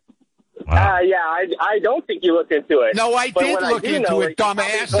 Wow. Yeah, I don't think you looked into it. No, I did look into it,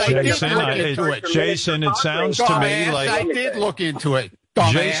 dumbass. I did look into it. Jason, it sounds to me like... I did look into it,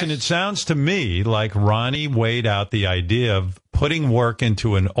 dumbass. Jason, it sounds to me like Ronnie weighed out the idea of putting work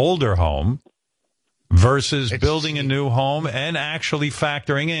into an older home versus building a new home and actually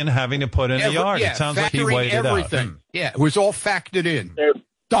factoring in having to put in a yard. It sounds like he weighed everything. It out. Yeah, it was all factored in.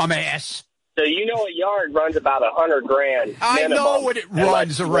 Dumbass. So you know a yard runs about $100,000. I know what it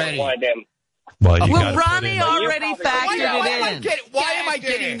runs already. Well, Ronnie already factored it in. Why am I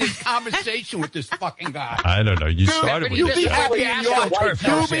getting in this conversation with this fucking guy? I don't know. You started with You be happy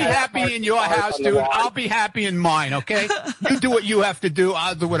in your house, dude. I'll be happy in mine, okay? You do what you have to do.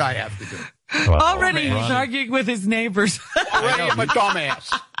 I'll do what I have to do. Well, already he's arguing with his neighbors. Already I'm a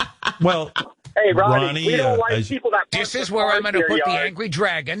dumbass. Well, hey, Ronnie, we don't like people that... This is where I'm going to put the angry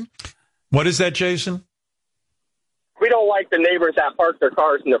dragon. What is that, Jason? We don't like the neighbors that park their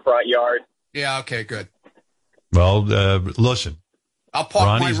cars in the front yard. Yeah, okay, good. Well, listen. I'll park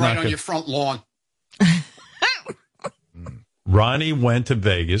Ronnie's mine right on your front lawn. Ronnie went to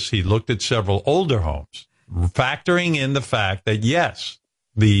Vegas. He looked at several older homes, factoring in the fact that, yes,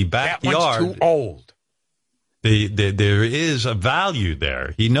 the backyard... That one's too old. There is a value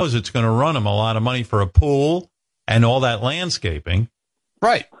there. He knows it's going to run him a lot of money for a pool and all that landscaping.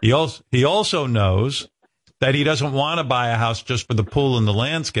 Right. He also knows that he doesn't want to buy a house just for the pool and the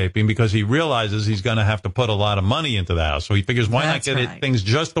landscaping because he realizes he's going to have to put a lot of money into the house. So he figures, why not get things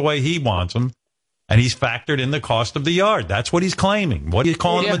just the way he wants them? And he's factored in the cost of the yard. That's what he's claiming. What are you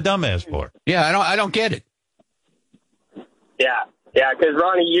calling him a dumbass for? Yeah, I don't get it. Yeah, because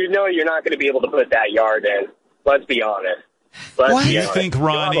Ronnie, you know you're not going to be able to put that yard in. Let's be honest. But, what do you think,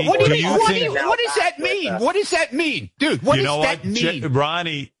 Ronnie? What do you mean? What does that mean? What does that mean? Dude, what does that mean?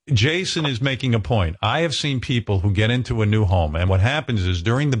 Ronnie, Jason is making a point. I have seen people who get into a new home, and what happens is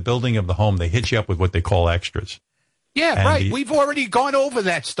during the building of the home, they hit you up with what they call extras. Yeah, and right. We've already gone over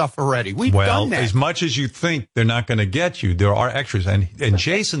that stuff already. We've done that. As much as you think they're not going to get you, there are extras. And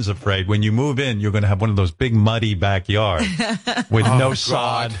Jason's afraid when you move in, you're going to have one of those big muddy backyards with no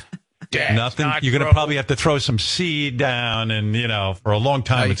sod. Dad, nothing. You're going to probably have to throw some seed down, and for a long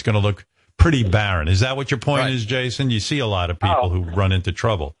time, it's going to look pretty barren. Is that what your point is, Jason? You see a lot of people who run into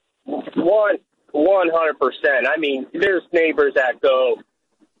trouble. 100%. I mean, there's neighbors that go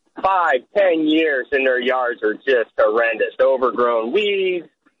 5-10 years and their yards are just horrendous, overgrown weeds,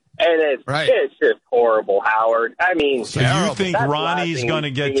 and it's just horrible, Howard. I mean, so you think Ronnie's going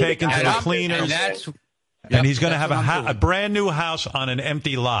to get taken to the cleaners? And he's going to have a brand new house on an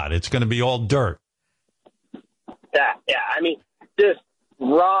empty lot. It's going to be all dirt. Yeah. I mean, just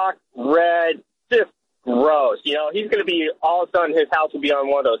rock, red, just gross. He's going to be, all of a sudden, his house will be on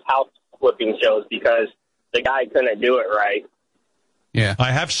one of those house flipping shows because the guy couldn't do it right. Yeah.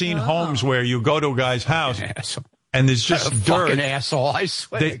 I have seen homes where you go to a guy's house and there's just dirt. Fucking asshole, I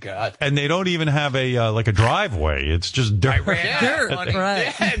swear to God. And they don't even have a driveway. It's just dirt. Dirt,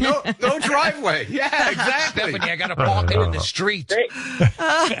 right. Yeah, no driveway. Yeah, exactly. Stephanie, I got to park it in the street.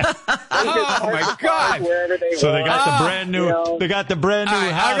 Oh, my God. So they got the brand new, they got the brand new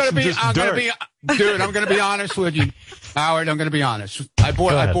house and just dirt. Dude, I'm going to be honest with you. Howard, I'm going to be honest. I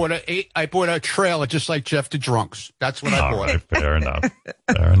bought a trailer just like Jeff the Drunks. That's what I bought. Right, fair enough.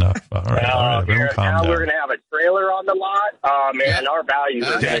 All right. Now we're going to have a trailer on the lot. Man, our values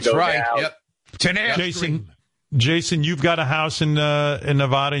are going to go down. Yep. It's an air Jason, you've got a house in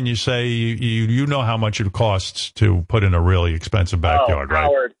Nevada, and you say you know how much it costs to put in a really expensive backyard, right?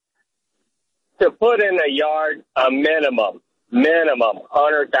 Howard, to put in a yard, a minimum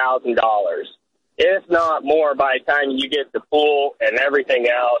 $100,000. If not more, by the time you get the pool and everything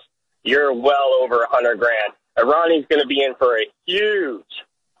else, you're well over $100,000. And Ronnie's going to be in for a huge,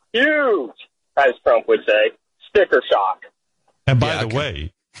 as Trump would say, sticker shock. And by the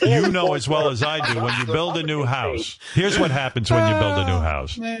way, you know as well as I do, when you build a new house, here's what happens when you build a new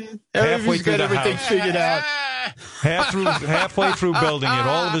house. Halfway through the house, figured out. Halfway through building it,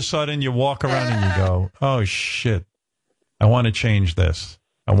 all of a sudden you walk around and you go, oh, shit, I want to change this.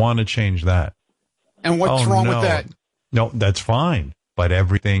 I want to change that. And what's wrong with that? No, that's fine. But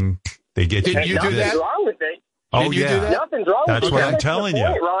everything, they get you. Did you do that? Nothing's wrong with it. Oh, yeah. Nothing's wrong with it. That's what I'm telling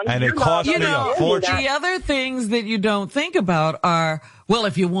you. And it cost me a fortune. The other things that you don't think about are, well,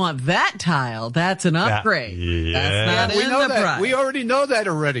 if you want that tile, that's an upgrade. That's not in the price. We already know that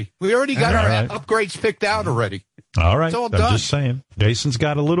already. We already got our upgrades picked out already. All right. I'm just saying. Jason's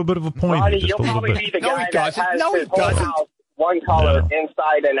got a little bit of a point. Ronnie, you'll probably be the guy that has his whole house one color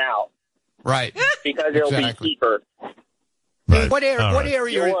inside and out. Right. Because it'll be cheaper. Right. What area do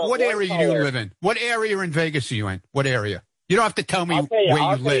you live in? What area in Vegas are you in? What area? You don't have to tell me where you live.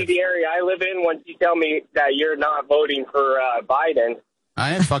 I'll tell you the area I live in once you tell me that you're not voting for Biden.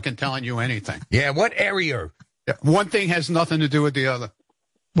 I ain't fucking telling you anything. Yeah, what area? One thing has nothing to do with the other.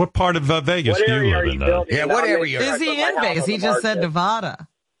 What part of Vegas do you live in? Yeah, what area? Is he in Vegas? He just said Nevada.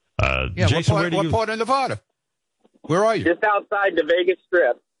 Jason, what part of Nevada? Where are you? Just outside the Vegas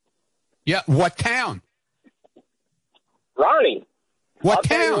Strip. Yeah, what town? Ronnie. What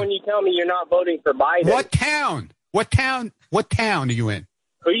town? Tell you when you tell me you're not voting for Biden. What town? What town are you in?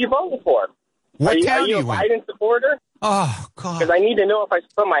 Who are you voting for? What town are you a Biden supporter? Oh, God. Because I need to know if I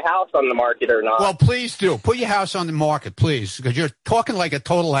should put my house on the market or not. Well, please do. Put your house on the market, please, because you're talking like a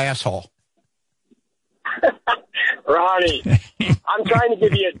total asshole. Ronnie, I'm trying to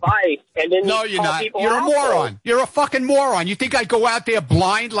give you advice, and then no, you're not. You're a moron. You're a fucking moron. You think I'd go out there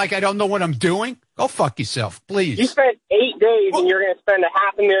blind like I don't know what I'm doing? Go fuck yourself, please. You spent 8 days, and you're going to spend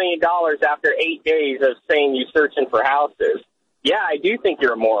 $500,000 after 8 days of saying you're searching for houses. Yeah, I do think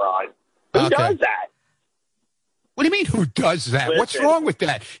you're a moron. Who does that? What do you mean, who does that? Listen, what's wrong with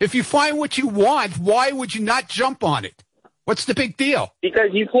that? If you find what you want, why would you not jump on it? What's the big deal? Because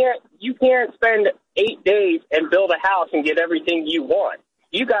you can't spend 8 days and build a house and get everything you want.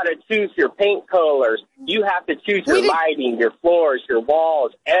 You got to choose your paint colors. You have to choose your lighting, your floors, your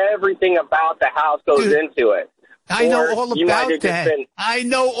walls. Everything about the house goes into it. I know all about that. I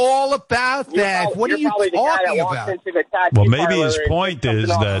know all about that. What are you talking about? Well, maybe his point is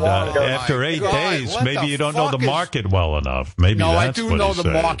that after 8 days, maybe you don't know the market well enough. Maybe no, that's I do know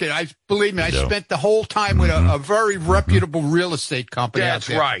the market. Believe me, I spent the whole time with a very reputable real estate company. That's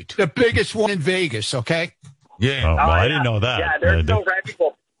out there. right. The biggest one in Vegas, okay? Yeah. Oh, well, I didn't know that. Yeah, they're so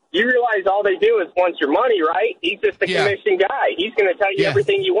reputable. You realize all they do is want your money, right? He's just a commission guy. He's going to tell you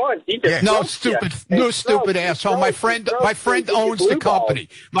everything you want. He just stupid asshole. My friend owns the company.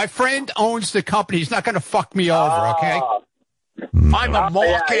 My friend owns the company. He's not going to fuck me over, okay? I'm a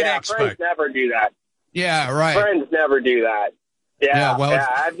market expert. Friends never do that. Yeah, right. Friends never do that. Yeah,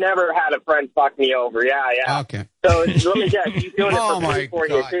 I've never had a friend fuck me over. Yeah. Okay. So let me guess, he's doing it for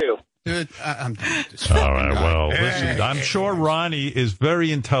you too. Dude, all right. Well, listen, I'm sure Ronnie is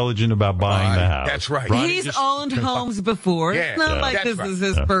very intelligent about buying the house. That's right. He's owned homes before. It's not like this is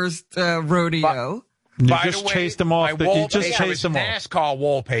his first rodeo. You just chased him off. You just chased him off. NASCAR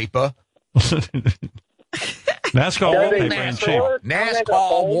wallpaper. NASCAR wallpaper and cheap.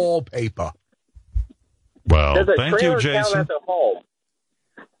 NASCAR wallpaper. Well, thank you, Jason.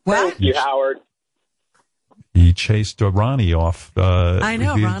 Thank you, Howard. He chased Ronnie off. I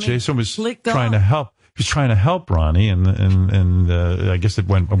know, Ronnie. Jason was trying to help. He was trying to help Ronnie, and I guess it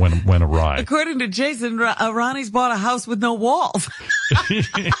went awry. According to Jason, Ronnie's bought a house with no walls.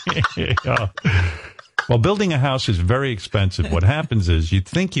 Well, building a house is very expensive. What happens is you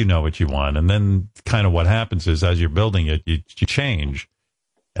think you know what you want, and then kind of what happens is as you're building it, you change.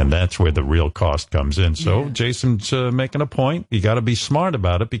 And that's where the real cost comes in. So Jason's making a point. You got to be smart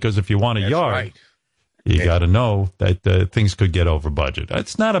about it, because if you want a yard, you got to know that things could get over budget.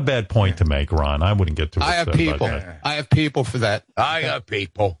 It's not a bad point to make, Ron. I wouldn't get too upset about that. I have people for that. I have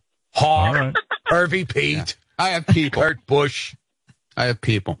people. Hawk, Hervey Pete. Yeah. I have people. Kurt Busch. I have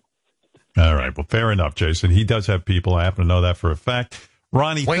people. All right. Well, fair enough, Jason. He does have people. I happen to know that for a fact.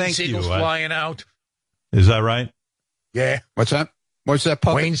 Ronnie, Wayne thank Siegel's you. flying out. Is that right? Yeah. What's that? What's that,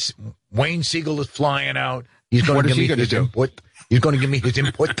 puppet? Wayne Siegel is flying out. He's going to give me his input. He's going to give me his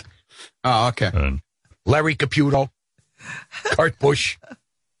input. Oh, okay. Larry Caputo, Kurt Busch,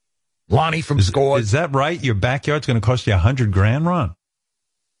 Lonnie from Score. Is that right? Your backyard's going to cost you $100,000, Ron?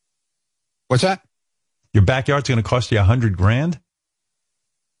 What's that? Your backyard's going to cost you $100,000?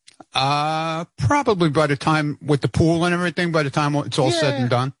 Probably by the time with the pool and everything. By the time it's all said and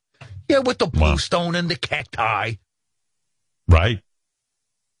done. Yeah, with the bluestone and the cacti. Right.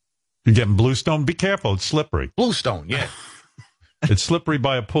 You're getting bluestone? Be careful. It's slippery. Bluestone, yeah. It's slippery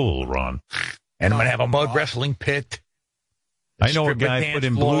by a pool, Ron. And I'm going to have a mud wrestling pit. I know a guy put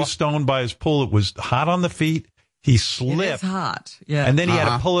in bluestone by his pool. It was hot on the feet. He slipped. It's hot. Yeah. And then he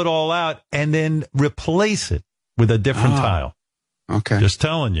had to pull it all out and then replace it with a different tile. Okay. Just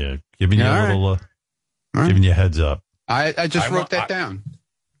telling you. Giving you a little, giving you a heads up. I just wrote that down.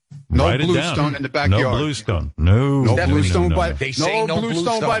 No bluestone in the backyard. No bluestone. No bluestone by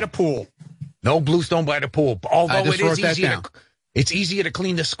the pool. No bluestone by the pool. Although it's easier to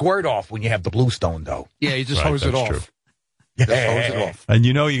clean the squirt off when you have the bluestone, though. Yeah, you just hose it off. True. Just hose it off. And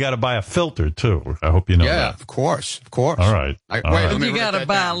you got to buy a filter too. I hope you know that. Yeah, of course. All right. You got to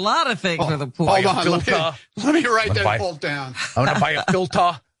buy a lot of things for the pool. Hold on. Let me write that all down. I'm going to buy a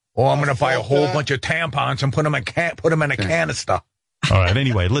filter, or I'm going to buy a whole bunch of tampons and put them in a canister. All right.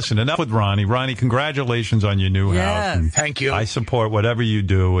 Anyway, listen, enough with Ronnie. Ronnie, congratulations on your new house. And thank you. I support whatever you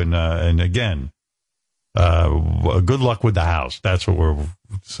do. And again, good luck with the house. That's what we're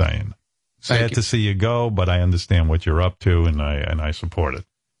saying. Sad to see you go, but I understand what you're up to, and I support it.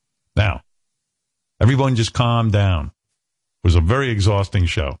 Now, everyone just calm down. It was a very exhausting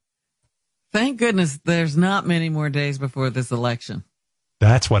show. Thank goodness there's not many more days before this election.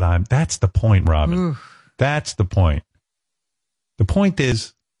 That's the point, Robin. Oof. That's the point. The point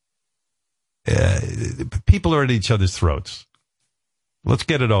is, people are at each other's throats. Let's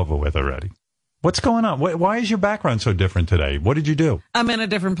get it over with already. What's going on? Why is your background so different today? What did you do? I'm in a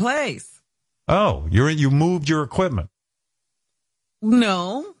different place. Oh, you moved your equipment.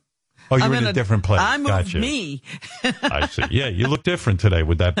 No. Oh, you're in a different place. I moved me. I see. Yeah, you look different today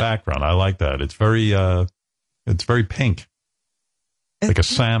with that background. I like that. It's very pink. Like a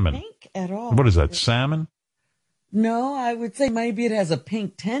salmon. Pink at all. What is that, salmon? No, I would say maybe it has a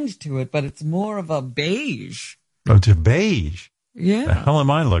pink tinge to it, but it's more of a beige. Oh, it's a beige? Yeah. The hell am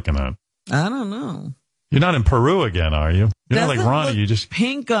I looking at? I don't know. You're not in Peru again, are you? You're not like Ronnie. You just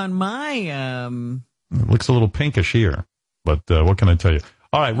pink on my. It looks a little pinkish here, but what can I tell you?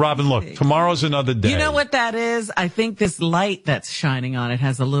 All right, Robin. Look, tomorrow's another day. You know what that is? I think this light that's shining on it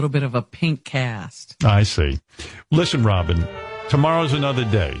has a little bit of a pink cast. I see. Listen, Robin. Tomorrow's another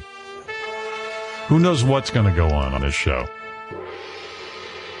day. Who knows what's going to go on this show?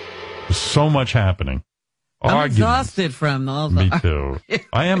 There's so much happening. I'm exhausted from all the... Me too.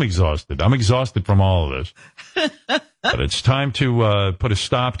 I am exhausted. I'm exhausted from all of this. But it's time to put a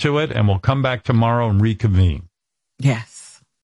stop to it, and we'll come back tomorrow and reconvene. Yes.